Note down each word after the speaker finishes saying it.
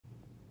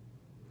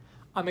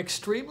I'm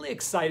extremely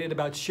excited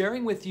about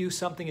sharing with you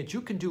something that you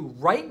can do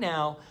right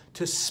now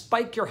to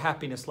spike your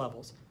happiness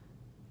levels.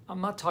 I'm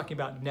not talking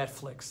about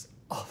Netflix,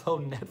 although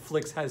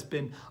Netflix has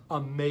been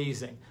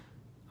amazing.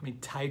 I mean,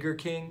 Tiger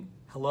King,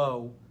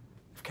 hello.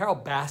 If Carol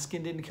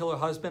Baskin didn't kill her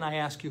husband, I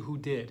ask you who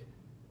did.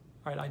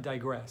 All right, I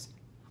digress.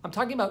 I'm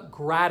talking about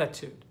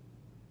gratitude.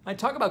 I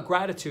talk about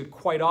gratitude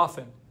quite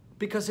often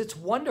because it's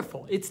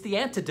wonderful. It's the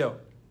antidote.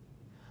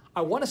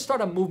 I want to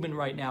start a movement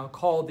right now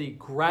called the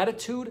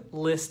Gratitude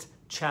List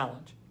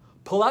Challenge.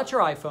 Pull out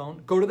your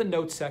iPhone, go to the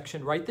notes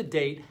section, write the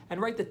date,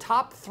 and write the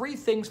top 3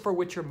 things for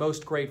which you're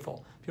most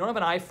grateful. If you don't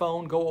have an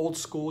iPhone, go old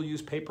school,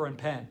 use paper and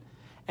pen.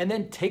 And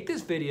then take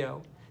this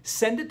video,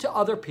 send it to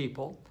other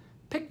people,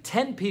 pick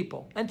 10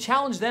 people, and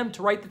challenge them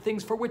to write the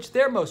things for which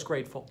they're most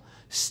grateful.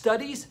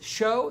 Studies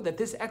show that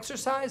this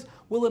exercise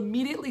will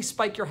immediately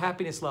spike your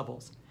happiness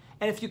levels.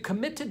 And if you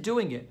commit to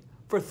doing it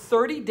for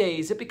 30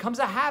 days, it becomes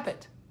a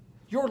habit.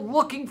 You're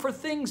looking for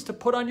things to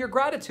put on your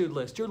gratitude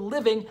list. You're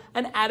living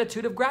an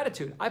attitude of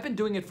gratitude. I've been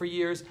doing it for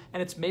years,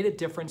 and it's made a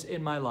difference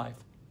in my life.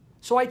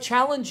 So I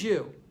challenge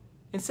you,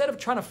 instead of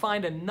trying to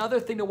find another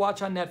thing to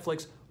watch on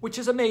Netflix, which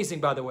is amazing,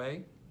 by the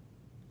way,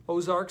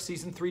 Ozark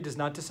Season 3 does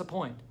not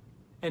disappoint.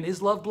 And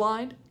is Love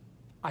blind?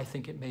 I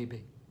think it may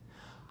be.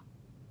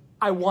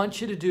 I want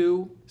you to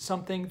do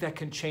something that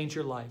can change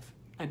your life.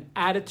 An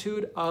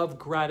attitude of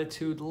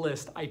gratitude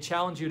list. I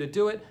challenge you to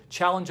do it,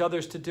 challenge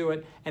others to do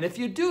it. And if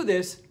you do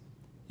this,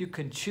 you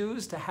can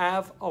choose to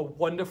have a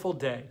wonderful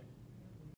day.